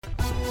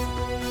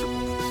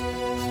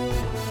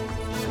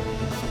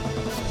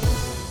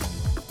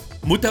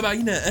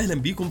متابعينا أهلا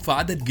بيكم في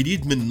عدد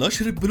جديد من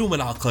نشرة بلوم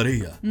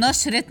العقارية.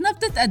 نشرتنا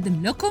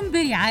بتتقدم لكم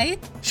برعاية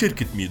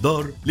شركة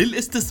ميدار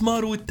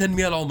للاستثمار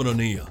والتنمية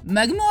العمرانية،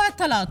 مجموعة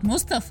طلعت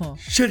مصطفى،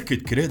 شركة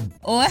كريد.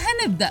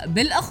 وهنبدأ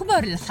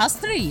بالأخبار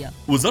الحصرية.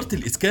 وزارة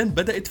الإسكان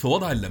بدأت في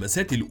وضع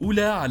اللمسات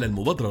الأولى على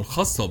المبادرة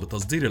الخاصة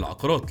بتصدير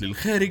العقارات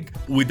للخارج،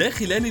 وده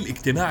خلال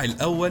الاجتماع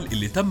الأول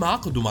اللي تم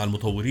عقده مع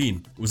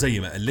المطورين. وزي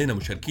ما قال لنا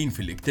مشاركين في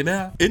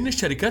الاجتماع إن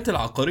الشركات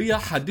العقارية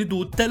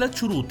حددوا 3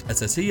 شروط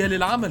أساسية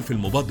للعمل في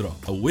المبادرة.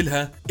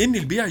 أولها إن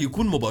البيع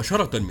يكون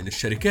مباشرة من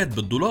الشركات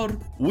بالدولار،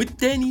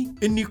 والتاني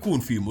إن يكون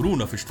في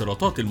مرونة في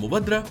اشتراطات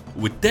المبادرة،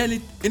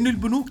 والتالت إن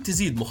البنوك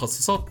تزيد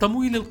مخصصات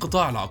تمويل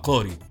القطاع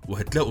العقاري.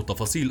 وهتلاقوا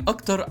تفاصيل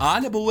أكتر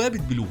على بوابة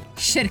بلوم.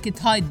 شركة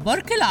هايد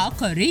بارك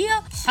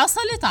العقارية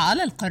حصلت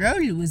على القرار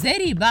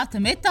الوزاري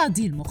باعتماد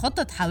تعديل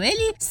مخطط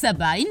حوالي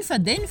 70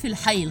 فدان في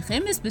الحي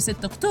الخامس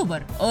ب6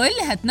 أكتوبر،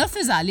 واللي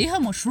هتنفذ عليها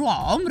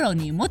مشروع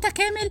عمراني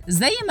متكامل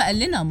زي ما قال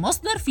لنا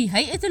مصدر في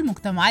هيئة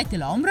المجتمعات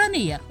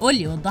العمرانية،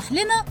 واللي يوضح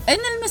لنا إن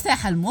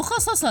المساحة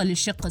المخصصة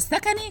للشق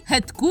السكني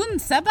هتكون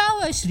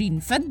 27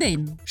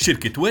 فدان.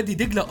 شركة وادي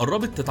دجلة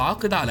قربت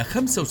تتعاقد على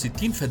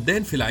 65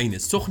 فدان في العين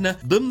السخنة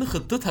ضمن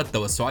خطتها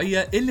التوسعية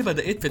اللي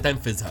بدأت في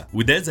تنفيذها،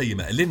 وده زي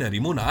ما قال لنا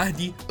ريمون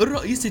عهدي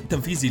الرئيس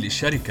التنفيذي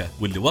للشركة،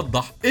 واللي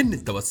وضح إن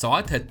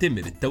التوسعات هتتم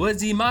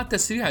بالتوازي مع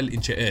تسريع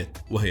الإنشاءات،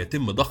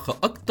 وهيتم ضخ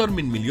أكتر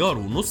من 1.5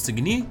 مليار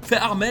جنيه في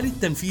أعمال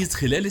التنفيذ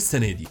خلال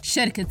السنة دي.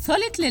 شركة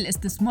سوليت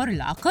للاستثمار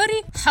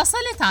العقاري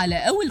حصلت على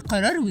أول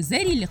قرار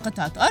وزاري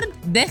لقطعة أرض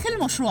داخل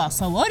مشروع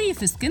صواري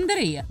في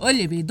اسكندرية،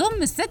 واللي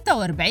بيضم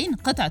 46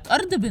 قطعة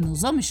أرض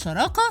بنظام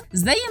الشراكة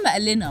زي ما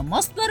قال لنا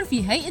مصدر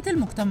في هيئة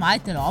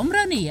المجتمعات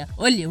العمرانية،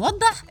 واللي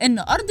وضح إن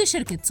أرض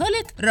شركة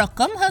سوليت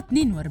رقمها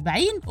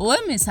 42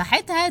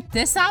 ومساحتها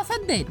 9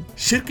 فدان.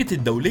 شركة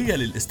الدولية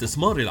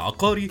للاستثمار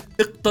العقاري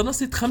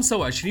اقتنصت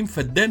 25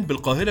 فدان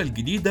بالقاهرة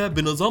الجديدة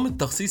بنظام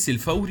التخصيص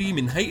الفوري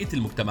من هيئة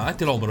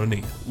المجتمعات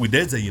العمرانية،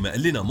 وده زي ما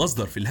قال لنا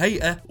مصدر في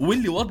الهيئة،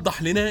 واللي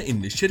وضح لنا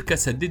إن الشركة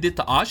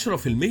سددت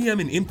 10%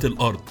 من قيمة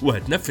الأرض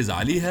وهتنفذ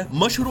عليها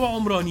مشروع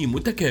عمراني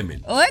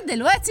متكامل.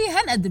 ودلوقتي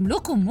هنقدم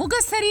لكم موجة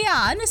سريعة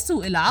عن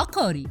السوق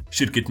العقاري.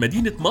 شركة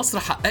مدينة مصر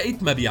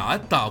حققت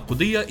مبيعات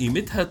تعاقدية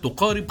قيمتها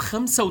تقارب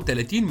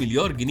 35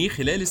 مليار جنيه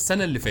خلال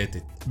السنة اللي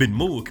فاتت،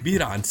 بنمو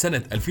كبير عن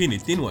سنة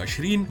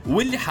 2022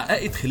 واللي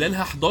حققت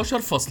خلالها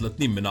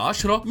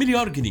 11.2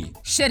 مليار جنيه.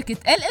 شركة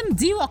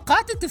LMD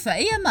وقعت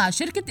اتفاقية مع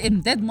شركة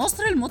إمداد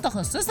مصر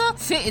المتخصصة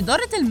في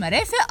إدارة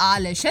المرافق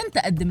علشان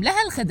تقدم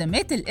لها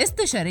الخدمات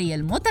الاستشارية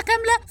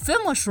المتكاملة في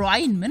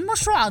مشروعين من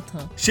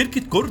مشروعاتها.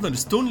 شركة كورنر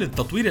ستون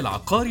للتطوير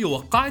العقاري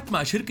وقعت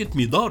مع شركة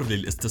ميدار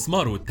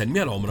للاستثمار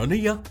والتنمية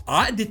العمرانية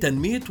عقد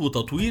تنمية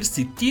وتطوير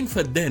 60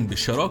 فدان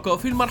بالشراكة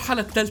في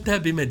المرحلة الثالثة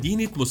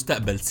بمدينة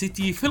مستقبل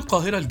سيتي في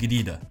القاهرة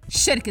الجديدة.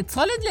 شركة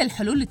صالد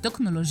للحلول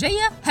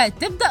التكنولوجية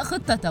هتبدأ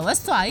خطة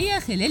توسعية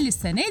خلال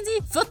السنة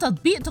دي في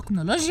تطبيق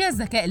تكنولوجيا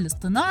الذكاء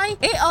الاصطناعي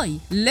AI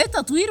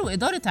لتطوير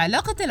وإدارة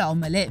علاقة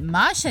العملاء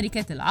مع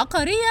الشركات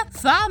العقارية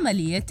في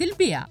عمليات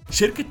البيع.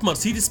 شركة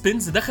مرسيدس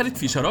بنز دخلت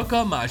في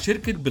شراكة مع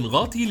شركة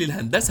بنغاطي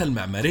للهندسة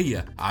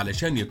المعمارية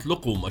علشان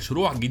يطلقوا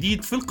مشروع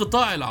جديد في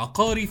القطاع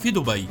العقاري في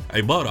دبي،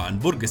 عبارة عن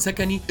برج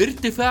سكني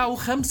ارتفاعه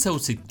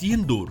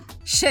 65 دور.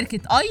 شركة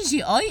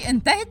IGI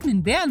انتهت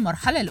من بيع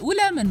المرحلة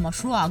الأولى من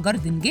مشروع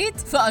جاردن جيت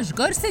في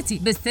أشجار سيتي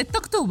ب6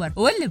 أكتوبر،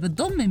 واللي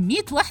بتضم 100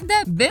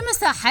 وحدة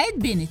بمساحات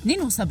بين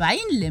 72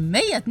 ل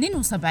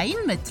 172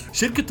 متر.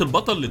 شركة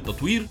البطل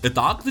للتطوير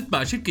اتعاقدت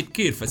مع شركة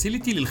كير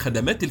فاسيليتي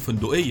للخدمات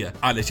الفندقية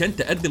علشان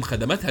تقدم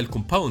خدماتها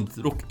الكومباوند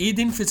روك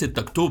إيدن في 6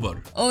 أكتوبر.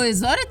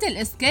 وزارة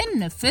الإسكان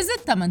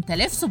نفذت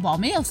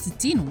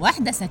 8760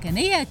 وحدة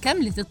سكنية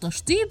كاملة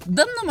التشطيب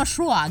ضمن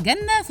مشروع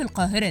جنة في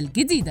القاهرة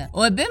الجديدة،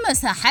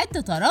 وبمساحات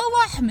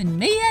تتراوح من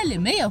 100 ل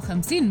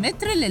 150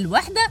 متر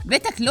للوحدة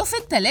بتكلفة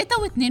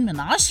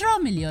 3.2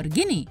 مليار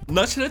جنيه.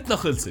 نشرتنا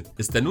خلصت،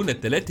 استنونا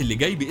الثلاث اللي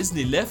جاي بإذن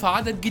الله في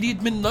عدد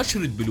جديد من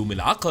نشرة بلوم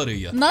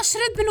العقارية. نشرة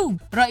بلوم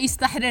رئيس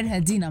تحريرها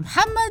دينا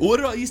محمد،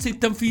 والرئيس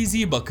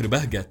التنفيذي بكر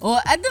بهجت،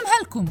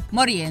 وقدمها لكم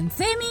مريان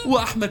سامي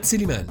وأحمد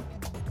سليمان.